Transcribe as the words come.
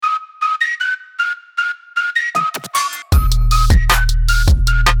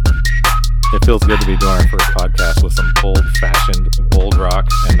it feels good to be doing our first podcast with some old-fashioned old rock,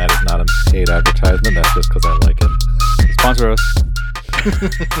 and that is not a paid advertisement. That's just because I like it. Sponsor us.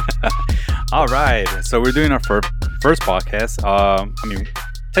 All right, so we're doing our first podcast.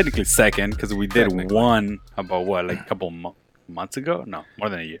 Technically second, because we did one about a couple months ago? No, more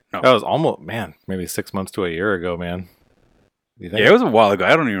than a year. No, that was almost, maybe 6 months to a year ago, man. You think? Yeah, it was a while ago.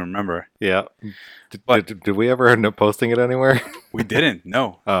 I don't even remember. Yeah. Did we ever end up posting it anywhere? We didn't.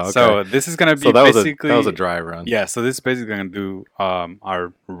 No. Oh, okay. So this is gonna be that basically was a dry run. Yeah. So this is basically gonna do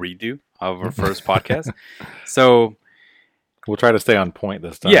our redo of our first podcast. So we'll try to stay on point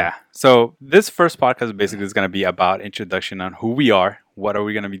this time. Yeah. So this first podcast basically is gonna be about introduction on who we are, what are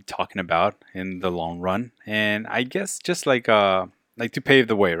we gonna be talking about in the long run, and I guess just like to pave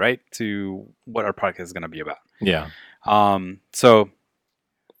the way, right, to what our podcast is gonna be about. Yeah. So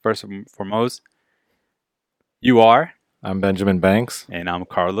first and foremost, you are. I'm Benjamin Banks. And I'm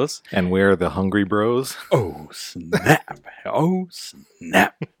Carlos. And we're the Hungry Bros. Oh, snap. Oh,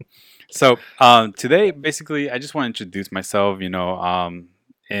 snap. So today, basically, I just want to introduce myself,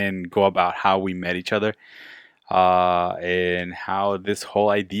 and go about how we met each other and how this whole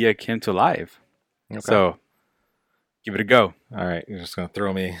idea came to life. Okay. So give it a go. All right. You're just going to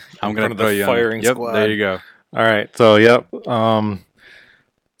throw me. I'm going to throw you firing on. squad. There you go. All right. So, yep.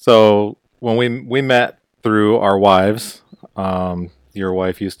 So when we met through our wives, your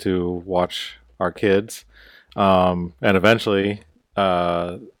wife used to watch our kids, and eventually,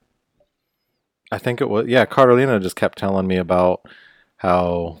 I think it was, Carolina just kept telling me about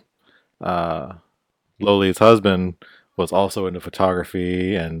how Loli's husband was also into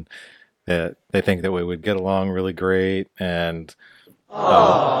photography, and that they think that we would get along really great, and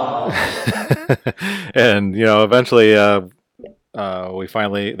and eventually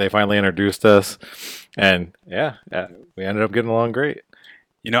they finally introduced us, and we ended up getting along great.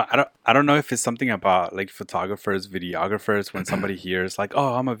 I don't know if it's something about like photographers, videographers, when somebody hears like,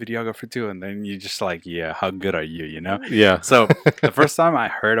 oh, I'm a videographer too, and then you just like, yeah, how good are you, Yeah. So the first time I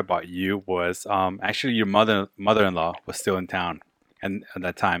heard about you was actually your mother-in-law was still in town and at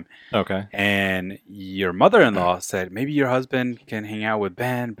that time. Okay. And your mother-in-law said, maybe your husband can hang out with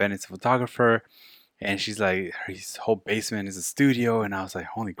Ben. Ben is a photographer. And she's like, his whole basement is a studio. And I was like,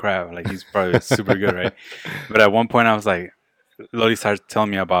 holy crap, like he's probably super good, right? But at one point I was like, Loli started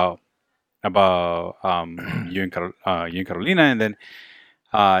telling me about you and Carolina. And then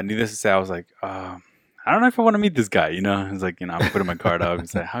needless to say, I was like, I don't know if I want to meet this guy, It's like, I'm putting my card up and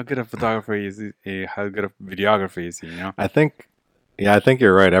say, how good a photographer is he? How good a videographer is he, I think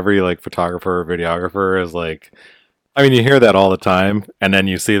you're right. Every like photographer or videographer is like, I mean, you hear that all the time, and then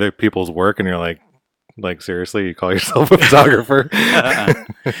you see the people's work, and you're like seriously, you call yourself a photographer?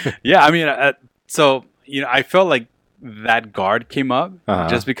 Yeah, I mean, so I felt like that guard came up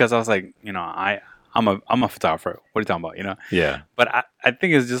just because I was like, I'm a photographer. What are you talking about? Yeah. But I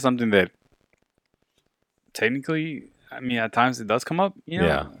think it's just something that technically, I mean, at times it does come up.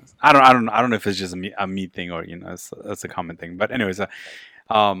 Yeah. I don't know if it's just a me thing or that's a common thing. But anyways,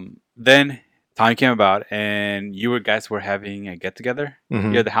 then time came about and you guys were having a get together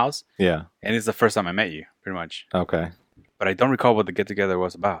here at the house. Yeah. And it's the first time I met you, pretty much. Okay. But I don't recall what the get together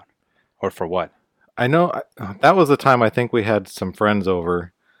was about or for what. I know that was the time I think we had some friends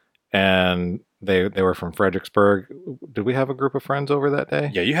over, and they were from Fredericksburg. Did we have a group of friends over that day?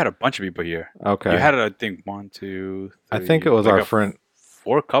 Yeah, you had a bunch of people here. Okay. You had, I think, 1, 2, 3. I think it was our friend.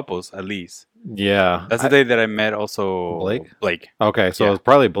 4 couples at least. Yeah. That's the day that I met also Blake. Okay, so it was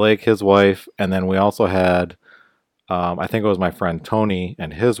probably Blake, his wife, and then we also had, I think it was my friend Tony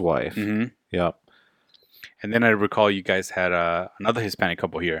and his wife. Mm-hmm. Yep. And then I recall you guys had another Hispanic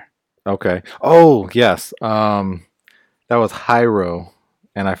couple here. Okay. Oh, yes. That was Jairo,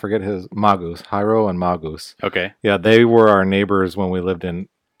 and I forget his Magus. Jairo and Magus. Okay. Yeah, they were our neighbors when we lived in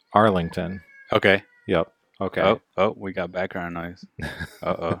Arlington. Okay. Yep. Okay. Oh, we got background noise.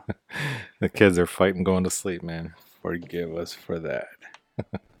 Uh-oh. The kids are fighting going to sleep, man. Forgive us for that.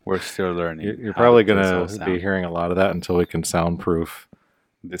 We're still learning. You're probably going to be hearing a lot of that until we can soundproof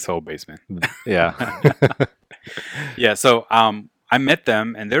this whole basement. Yeah. Yeah, so I met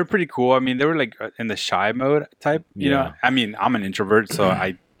them and they were pretty cool. I mean, they were like in the shy mode type, you know. I mean, I'm an introvert, so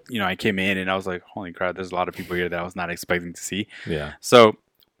I came in and I was like, holy crap, there's a lot of people here that I was not expecting to see. Yeah. So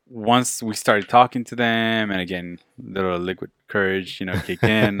once we started talking to them, and again, little liquid courage, kicked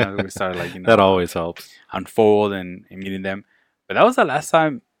in. We started that always helps unfold and meeting them. But that was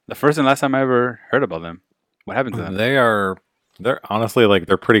the first and last time I ever heard about them. What happened to them? They're honestly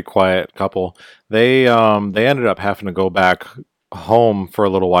they're pretty quiet couple. They ended up having to go back home for a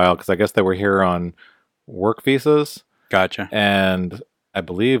little while because I guess they were here on work visas. Gotcha. And I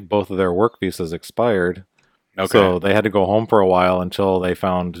believe both of their work visas expired. Okay. So they had to go home for a while until they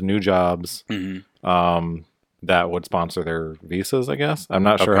found new jobs that would sponsor their visas, I guess. I'm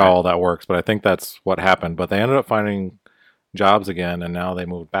not sure Okay. how all that works, but I think that's what happened. But they ended up finding jobs again, and now they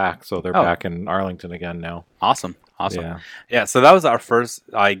moved back. So they're Oh. back in Arlington again now. Awesome. Yeah. Yeah. So that was our first,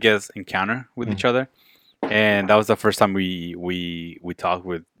 I guess, encounter with each other, and that was the first time we talked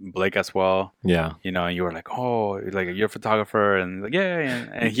with Blake as well. Yeah. You know, and you were like, "Oh, like you're a photographer," and like, "Yeah."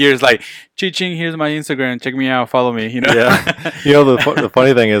 And here's like, "Ching, here's my Instagram. Check me out. Follow me." You know. Yeah. You know, the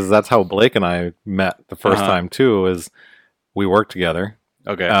funny thing is that's how Blake and I met the first time too, is we worked together.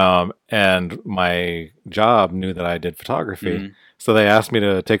 Okay. And my job knew that I did photography. Mhm. So they asked me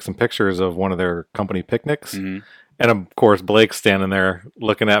to take some pictures of one of their company picnics. Mhm. And of course, Blake's standing there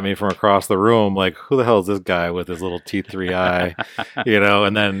looking at me from across the room, like, "Who the hell is this guy with his little T3 eye?" You know.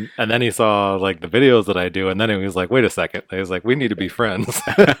 And then he saw like the videos that I do, and then he was like, "Wait a second." He was like, "We need to be friends."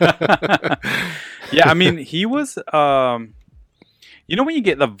 Yeah, I mean, he was. You know, when you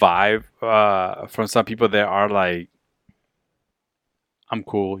get the vibe from some people that are like, "I'm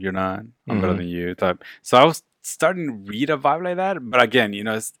cool, you're not. I'm better Mhm. than you." Type. So I was starting to read a vibe like that, but again, you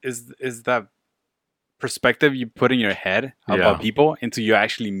know, is that perspective you put in your head about Yeah. people until you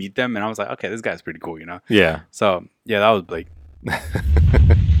actually meet them, and I was like, okay, this guy's pretty cool, you know. Yeah. So yeah, that was Blake.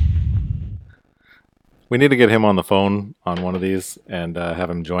 We need to get him on the phone on one of these and have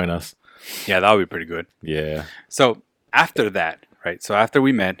him join us. Yeah, that would be pretty good. Yeah. So after that, right? So after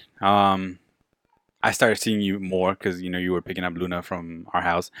we met, I started seeing you more because you know you were picking up Luna from our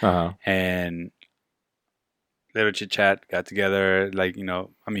house, Uh-huh. and little chit chat, got together, like you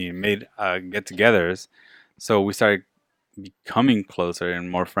know, I mean, made get-togethers. So we started becoming closer,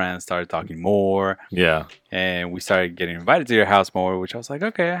 and more friends started talking more, Yeah. and we started getting invited to your house more. Which I was like,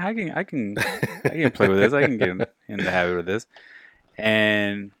 okay, I can play with this. I can get in the habit with this.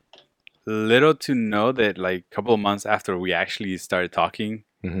 And little to know that, like, a couple of months after we actually started talking,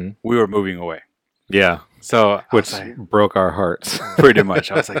 Hmm. we were moving away. Yeah. So I Which was like, broke our hearts. pretty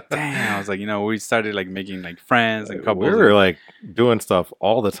much. I was like, damn. I was like, you know, we started like making like friends and couples. We were like doing stuff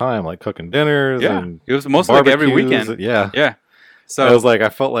all the time, like cooking dinners yeah, and it was mostly like every barbecues. weekend. Yeah. Yeah. So I was like, I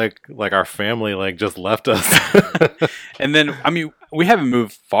felt like our family like just left us. and then I mean, we haven't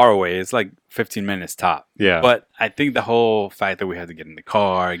moved far away. It's like 15 minutes top. Yeah. But I think the whole fact that we had to get in the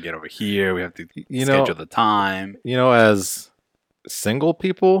car, get over here, we have to schedule the time. You know, as single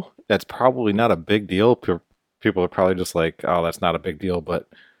people, that's probably not a big deal. People are probably just like, "Oh, that's not a big deal." But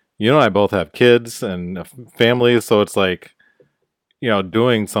you and I both have kids and families, so it's like, you know,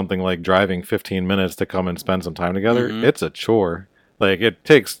 doing something like driving 15 minutes to come and spend some time together, Mhm. it's a chore. Like, it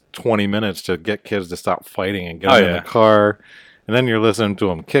takes 20 minutes to get kids to stop fighting and get Oh, them in yeah. the car. And then you're listening to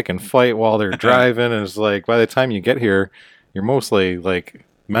them kick and fight while they're driving. And it's like, by the time you get here, you're mostly like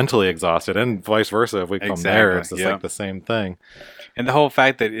mentally exhausted, and vice versa. If we come there, Exactly, it's just yeah. like the same thing. And the whole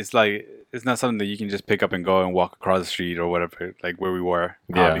fact that it's like it's not something that you can just pick up and go and walk across the street or whatever, like where we were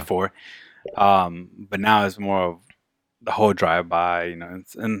Yeah. before. But now it's more of the whole drive by, you know,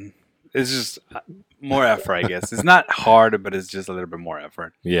 and it's just more effort, I guess. It's not hard, but it's just a little bit more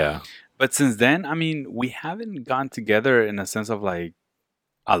effort. Yeah. But since then, I mean, we haven't gone together in a sense of like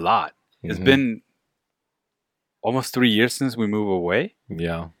a lot. It's Mhm. been almost 3 years since we moved away,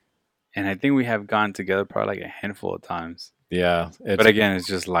 Yeah. and I think we have gone together probably like a handful of times. Yeah. But again, it's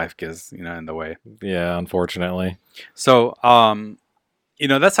just life gets, you know, in the way. yeah, unfortunately. So, you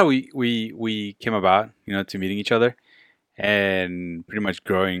know, that's how we came about, you know, to meeting each other and pretty much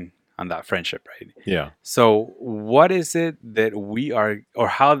growing on that friendship, right? Yeah. So, what is it that we are, or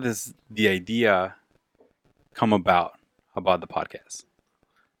how does the idea come about the podcast?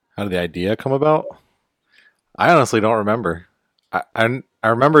 How did the idea come about? I honestly don't remember. I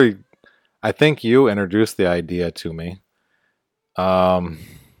remember. I think you introduced the idea to me. I'm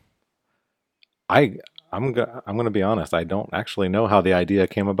gonna be honest. I don't actually know how the idea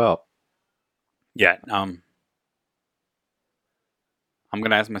came about. Yeah. I'm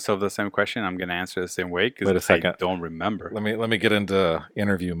gonna ask myself the same question. I'm gonna answer the same way Wait a because I second. don't remember. Let me get into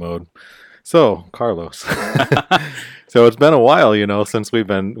interview mode. So, Carlos. So it's been a while, you know, since we've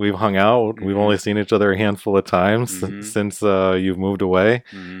hung out. We've only seen each other a handful of times Mhm. since you've moved away.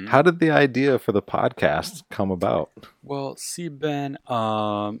 Mhm. How did the idea for the podcast come about? Well, see, Ben,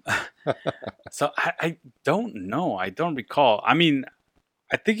 so I don't know. I don't recall. I mean,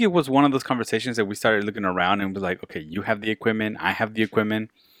 I think it was one of those conversations that we started looking around and was like, okay, you have the equipment, I have the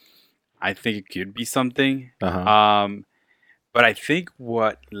equipment. I think it could be something. Uh-huh. But I think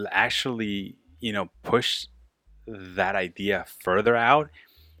what actually, you know, pushed that idea further out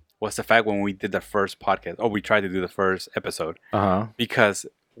was the fact when we did the first podcast, or we tried to do the first episode, because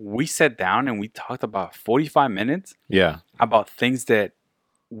we sat down and we talked about 45 minutes Yeah. about things that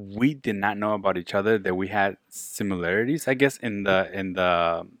we did not know about each other, that we had similarities, I guess, in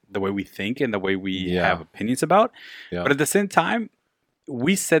the way we think and the way we have opinions about. Yeah. But at the same time,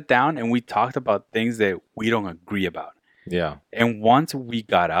 we sat down and we talked about things that we don't agree about. Yeah. And once we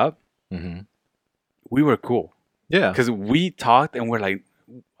got up, we were cool. Yeah. Because we talked and we're like,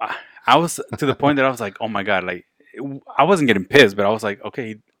 I was to the point that I was like, oh my God, like, I wasn't getting pissed, but I was like,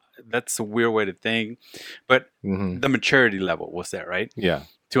 okay, that's a weird way to think. But the maturity level was there, right? Yeah.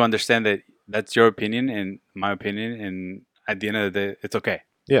 To understand that that's your opinion and my opinion, and at the end of the day, it's okay.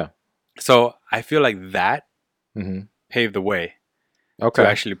 Yeah. So I feel like that paved the way to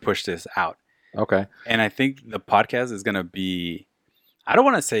actually push this out. Okay. And I think the podcast is gonna be, I don't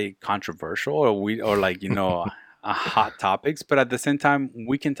want to say controversial or like, you know, hot topics, but at the same time,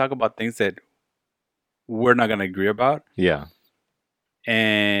 we can talk about things that we're not gonna agree about. Yeah.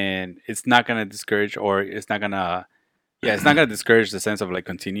 And it's not gonna discourage, or it's not gonna discourage the sense of like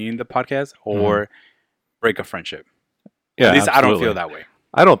continuing the podcast or break a friendship. Yeah. At least absolutely. I don't feel that way.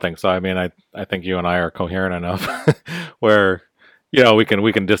 I don't think so. I mean, I think you and I are coherent enough where, you know, we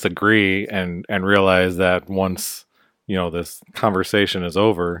can disagree and realize that once, you know, this conversation is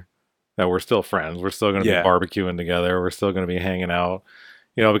over, that we're still friends. We're still going to be barbecuing together. We're still going to be hanging out,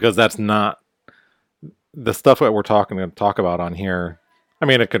 you know, because that's not the stuff that we're talk about on here. I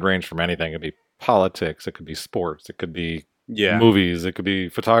mean, it could range from anything. It could be politics. It could be sports. It could be movies. It could be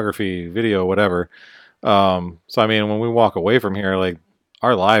photography, video, whatever. So, I mean, when we walk away from here, like,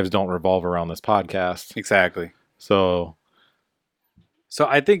 our lives don't revolve around this podcast. Exactly. So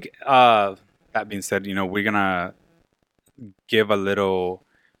I think, that being said, you know, we're going to give a little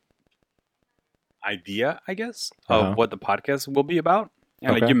idea, I guess, of what the podcast will be about.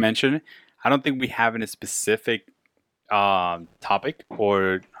 And like you mentioned, I don't think we have any specific topic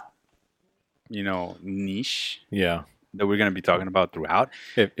or, you know, niche that we're going to be talking about throughout.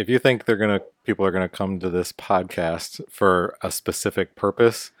 If you think people are gonna come to this podcast for a specific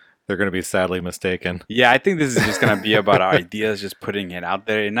purpose, they're gonna be sadly mistaken. Yeah, I think this is just gonna be about our ideas, just putting it out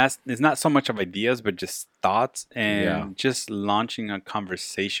there, and it's not so much of ideas, but just thoughts and just launching a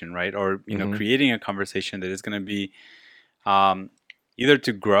conversation, right? Or you know, creating a conversation that is gonna be either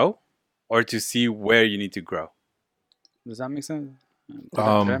to grow or to see where you need to grow. Does that make sense?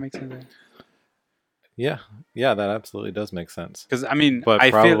 Does that make sense? Yeah, that absolutely does make sense. Because I mean, but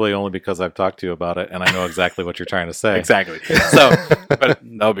probably only because I've talked to you about it and I know exactly what you're trying to say. Exactly. So, but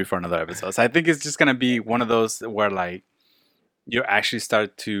that'll be for another episode. So I think it's just gonna be one of those where like you actually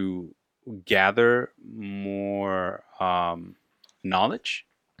start to gather more knowledge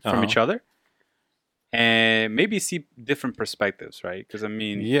from each other and maybe see different perspectives, right? Because I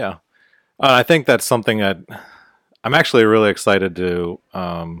mean, I think that's something that I'm actually really excited to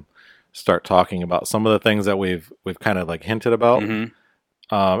start talking about some of the things that we've kind of like hinted about. And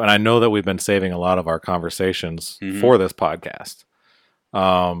I know that we've been saving a lot of our conversations for this podcast.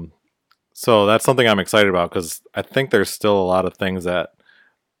 So that's something I'm excited about because I think there's still a lot of things that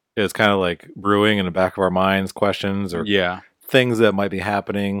is kind of like brewing in the back of our minds, questions or things that might be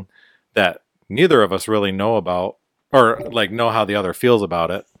happening that neither of us really know about or like know how the other feels about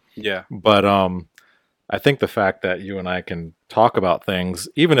it. Yeah. But I think the fact that you and I can talk about things,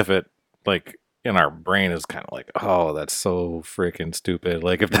 even if it like in our brain is kind of like, oh, that's so freaking stupid.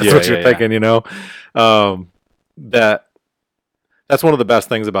 Like if that's what you're thinking, you know, that's one of the best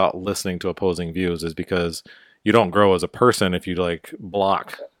things about listening to opposing views is because you don't grow as a person if you like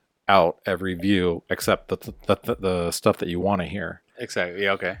block out every view except the stuff that you want to hear. Exactly.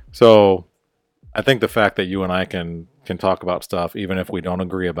 Yeah. Okay. So I think the fact that you and I can talk about stuff even if we don't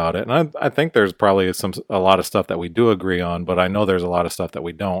agree about it, and I think there's probably a lot of stuff that we do agree on, but I know there's a lot of stuff that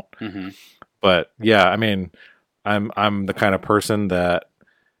we don't. But yeah, I mean, I'm the kind of person that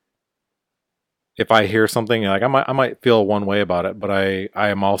if I hear something like I might feel one way about it, but I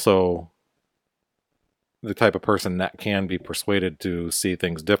am also the type of person that can be persuaded to see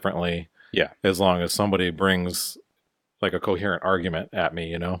things differently. Yeah, as long as somebody brings like a coherent argument at me,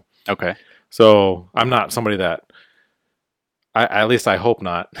 you know. Okay. So I'm not somebody that. At least I hope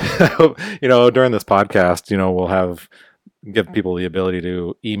not. You know, during this podcast, you know, we'll give people the ability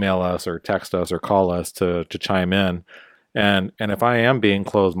to email us or text us or call us to chime in. And if I am being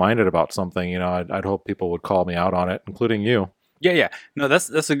closed-minded about something, you know, I'd hope people would call me out on it, including you. Yeah. No,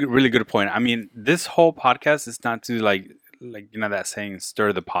 that's a really good point. I mean, this whole podcast is not to like you know that saying,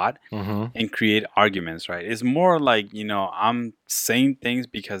 stir the pot and create arguments, right? It's more like, you know, I'm saying things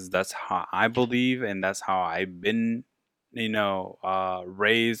because that's how I believe and that's how I've been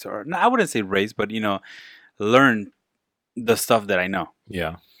raised, or no, I wouldn't say raised, but learn the stuff that I know.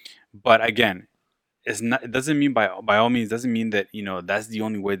 Yeah. But again, it doesn't mean by all means doesn't mean that that's the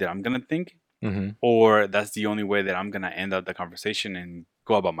only way that I'm gonna think, or that's the only way that I'm gonna end up the conversation and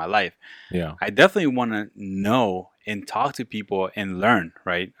go about my life. Yeah. I definitely want to know and talk to people and learn,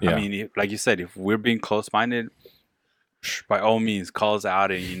 right? Yeah. I mean, like you said, if we're being close-minded, by all means, call us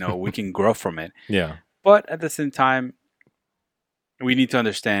out and we can grow from it. Yeah. But at the same time, we need to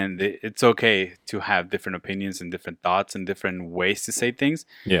understand that it's okay to have different opinions and different thoughts and different ways to say things.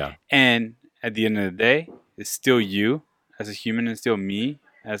 Yeah. And at the end of the day, it's still you as a human and still me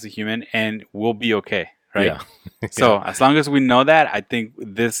as a human, and we'll be okay, right? Yeah. So as long as we know that, I think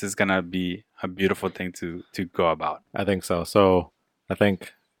this is going to be a beautiful thing to go about. I think so. So I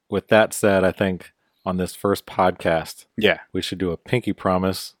think with that said, I think on this first podcast, we should do a pinky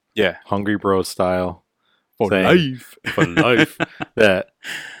promise. Yeah. Hungry Bros style. For life. For life. That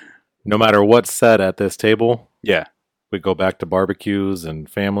no matter what's said at this table, we go back to barbecues and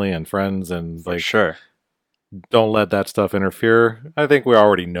family and friends and for sure. Don't let that stuff interfere. I think we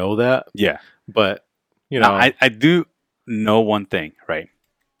already know that. Yeah. But now, I do know one thing, right?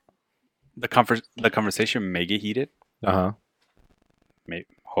 The conversation may get heated. Maybe,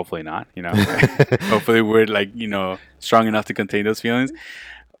 hopefully not. Hopefully we're strong enough to contain those feelings.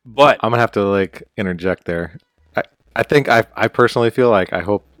 But I'm gonna have to interject there. I think I personally feel like I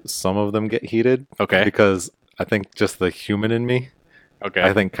hope some of them get heated. Okay. Because I think just the human in me,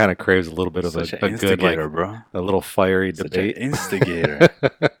 I think kind of craves a little bit of a good bro. A little fiery Such debate. An instigator.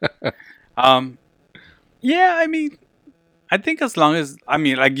 Yeah, I mean, I think as long as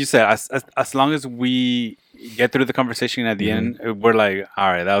like you said, as long as we get through the conversation at the end, we're like,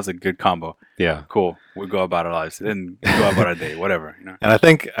 all right, that was a good combo. Yeah, cool. We go about our lives and go about our day, whatever. And I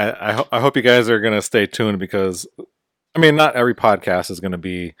think I hope you guys are gonna stay tuned because, not every podcast is gonna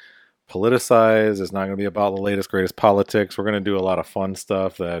be politicized. It's not gonna be about the latest greatest politics. We're gonna do a lot of fun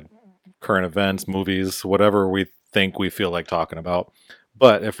stuff, that current events, movies, whatever we think we feel like talking about.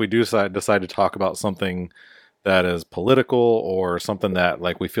 But if we do decide to talk about something that is political or something that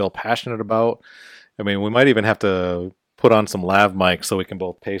we feel passionate about, we might even have to put on some lav mics so we can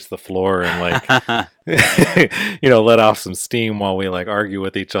both pace the floor and let off some steam while we argue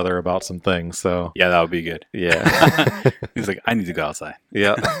with each other about some things. So yeah, that would be good. Yeah. He's like, I need to go outside.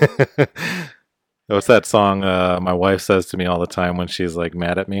 Yeah. What's that song my wife says to me all the time when she's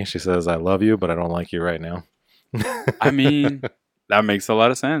mad at me? She says, I love you, but I don't like you right now. That makes a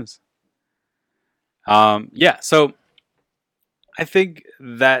lot of sense. Yeah, so I think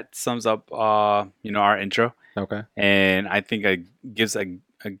that sums up our intro. Okay. And I think it gives a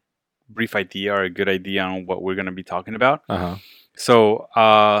brief idea or a good idea on what we're going to be talking about. So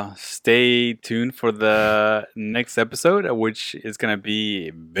stay tuned for the next episode, which is going to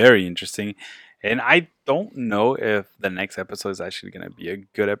be very interesting. And I don't know if the next episode is actually going to be a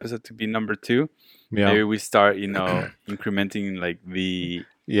good episode to be number 2. Yeah. Maybe we start, incrementing the...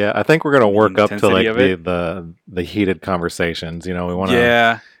 Yeah, I think we're going to work up to the heated conversations. We want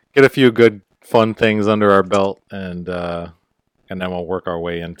to get a few good fun things under our belt and then we'll work our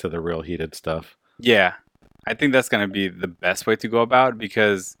way into the real heated stuff. Yeah. I think that's going to be the best way to go about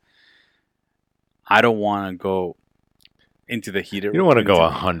because I don't want to go into the heated. You don't want to go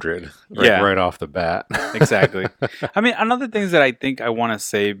 100 right off the bat. Exactly. Another things that I think I want to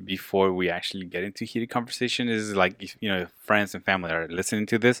say before we actually get into heated conversation is if friends and family are listening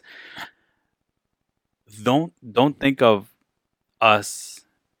to this, don't think of us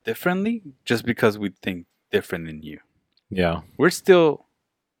differently just because we think different than you. Yeah. We're still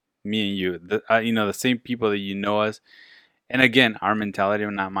me and you, the same people that us. And again, our mentality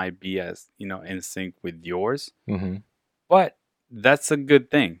might be as, in sync with yours. Mm-hmm. But that's a good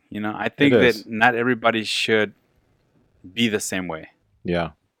thing. I think that not everybody should be the same way. Yeah.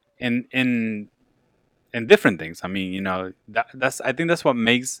 In different things. I think that's what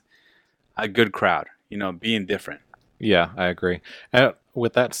makes a good crowd, being different. Yeah, I agree. And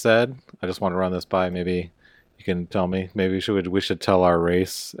with that said, I just want to run this by. Maybe you can tell me, maybe we should tell our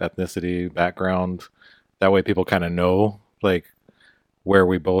race, ethnicity, background. That way people kind of know where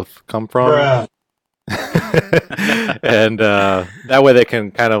we both come from. Bruh. And that way they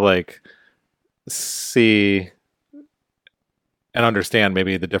can kind of see and understand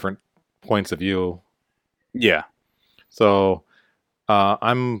maybe the different points of view. Yeah. So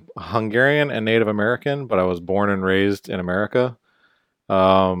I'm Hungarian and Native American, but I was born and raised in America.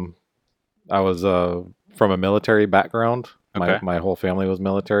 I was from a military background. Okay. My whole family was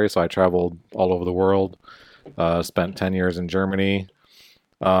military, so I traveled all over the world. Spent 10 years in Germany.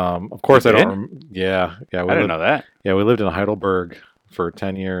 Of course, You I don't. did? Yeah, yeah. I didn't know that. Yeah, we lived in Heidelberg for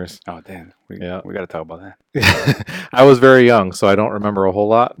 10 years. Oh, damn. Yeah. We got to talk about that. I was very young, so I don't remember a whole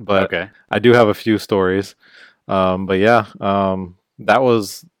lot, but Okay. I do have a few stories. But yeah, that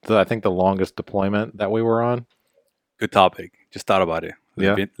was I think the longest deployment that we were on. Good topic. Just thought about it.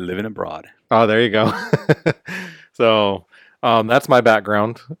 Yeah. Living abroad. Oh, there you go. So, that's my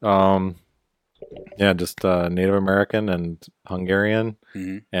background. Yeah, just Native American and Hungarian,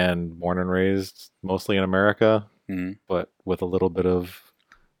 Mm-hmm. and born and raised mostly in America, Mm-hmm. but with a little bit of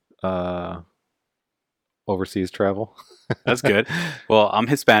overseas travel. That's good. Well, I'm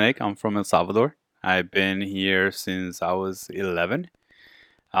Hispanic. I'm from El Salvador. I've been here since I was 11.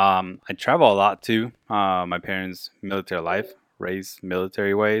 I travel a lot too. My parents' military life, raised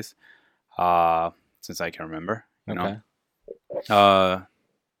military ways, since I can remember. You Okay. know,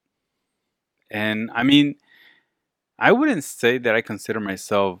 and I mean, I wouldn't say that I consider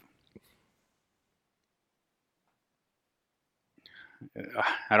myself.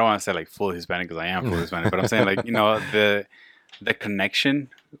 I don't want to say like full Hispanic because I am full Hispanic, but I'm saying like the connection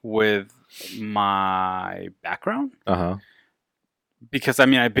with my background, Uh-huh. because I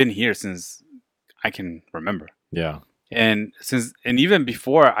mean I've been here since I can remember. Yeah. And even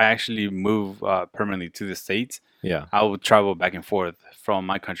before I actually moved permanently to the States, Yeah. I would travel back and forth from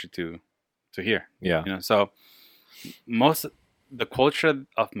my country to here. Yeah. You know, so most the culture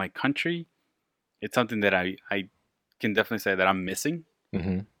of my country, it's something that I can definitely say that I'm missing,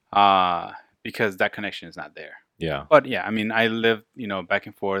 Mm-hmm. because that connection is not there. Yeah. But yeah, I mean, I lived, back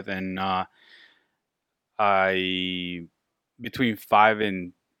and forth, and I between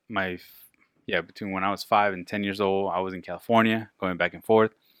between when I was 5 and 10 years old, I was in California, going back and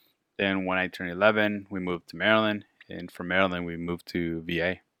forth. Then when I turned 11, we moved to Maryland, and from Maryland we moved to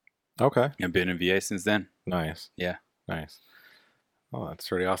VA. Okay. I've been in VA since then. Nice. Yeah. Nice. Oh, that's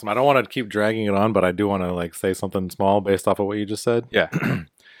pretty awesome. I don't want to keep dragging it on, but I do want to like say something small based off of what you just said. Yeah.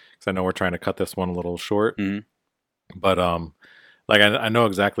 Because I know we're trying to cut this one a little short. Mhm. But like I know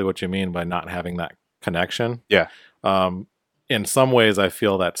exactly what you mean by not having that connection. Yeah. In some ways, I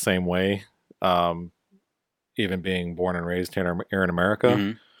feel that same way. Even being born and raised here in America,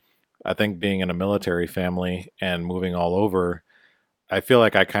 Mhm. I think being in a military family and moving all over, I feel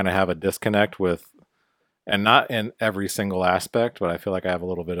like I kind of have a disconnect with, and not in every single aspect, but I feel like I have a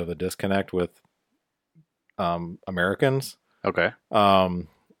little bit of a disconnect with Americans. Okay.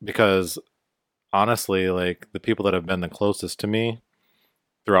 Because honestly, like the people that have been the closest to me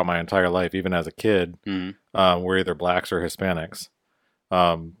throughout my entire life, even as a kid, Mhm. were either blacks or Hispanics.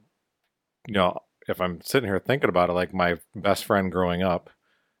 If I'm sitting here thinking about it, like my best friend growing up,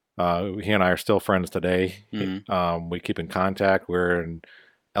 he and I are still friends today. Mhm. We keep in contact. We're in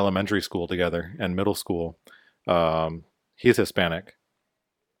elementary school together and middle school. He's Hispanic.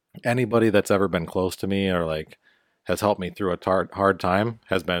 Anybody that's ever been close to me or like has helped me through a hard time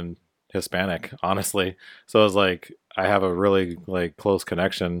has been Hispanic, honestly. So it's like I have a really like close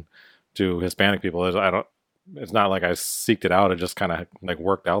connection to Hispanic people. It's not like I seeked it out. It just kind of like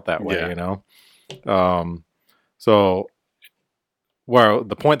worked out that way, Yeah. you know? So well,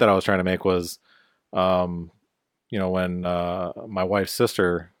 the point that I was trying to make was, when my wife's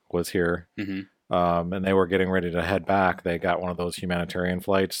sister was here, Mhm. and they were getting ready to head back, they got one of those humanitarian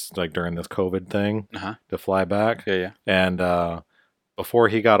flights, like during this COVID thing, Uh-huh. to fly back. Yeah. Yeah. And before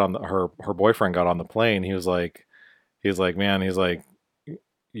he got on her boyfriend got on the plane, he was like, man, he's like,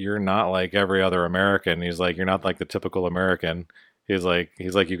 you're not like every other American. He's like, you're not like the typical American. He's like,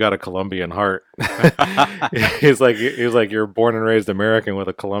 you got a Colombian heart. he's like, you're born and raised American with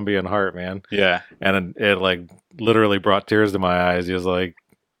a Colombian heart, man. Yeah. And it like literally brought tears to my eyes. He was like,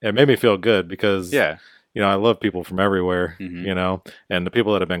 it made me feel good because, Yeah. I love people from everywhere, Mhm. and the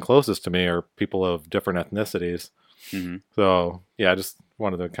people that have been closest to me are people of different ethnicities. Mhm. So yeah, I just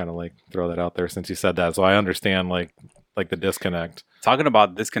wanted to kind of like throw that out there since you said that. So I understand like the disconnect. Talking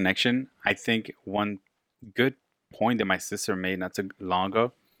about this connection, I think one good point that my sister made not too long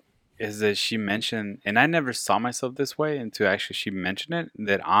ago is that she mentioned, and I never saw myself this way until actually she mentioned it,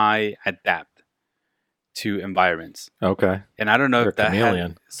 that I adapt to environments. Okay. And I don't know You're if a that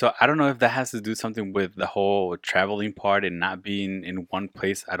chameleon. I don't know if that has to do something with the whole traveling part and not being in one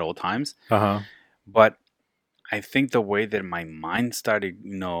place at all times. Uh-huh. But I think the way that my mind started,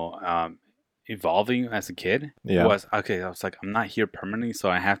 evolving as a kid was, okay, I was like, I'm not here permanently, so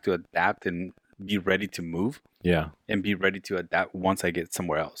I have to adapt and be ready to move Yeah. and be ready to adapt once I get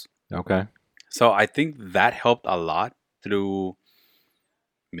somewhere else. Okay. So I think that helped a lot through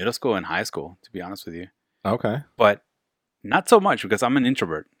middle school and high school, to be honest with you. Okay. But not so much because I'm an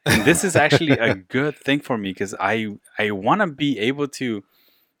introvert. And this is actually a good thing for me because I want to be able to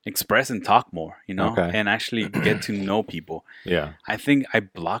express and talk more, Okay. and actually get to know people. Yeah. I think I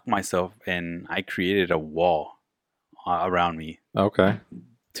blocked myself and I created a wall around me Okay.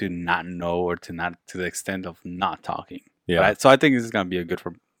 to not know, or to the extent of not talking. Yeah. So I think this is gonna be a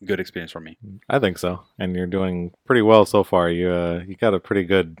good experience for me. I think so. And you're doing pretty well so far. You got a pretty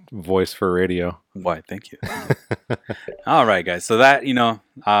good voice for radio. Why? Thank you. All right, guys. So that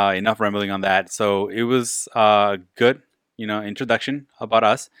enough rambling on that. So it was a good introduction about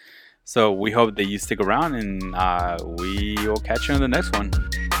us. So we hope that you stick around, and we will catch you on the next one.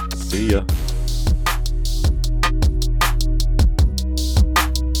 See ya.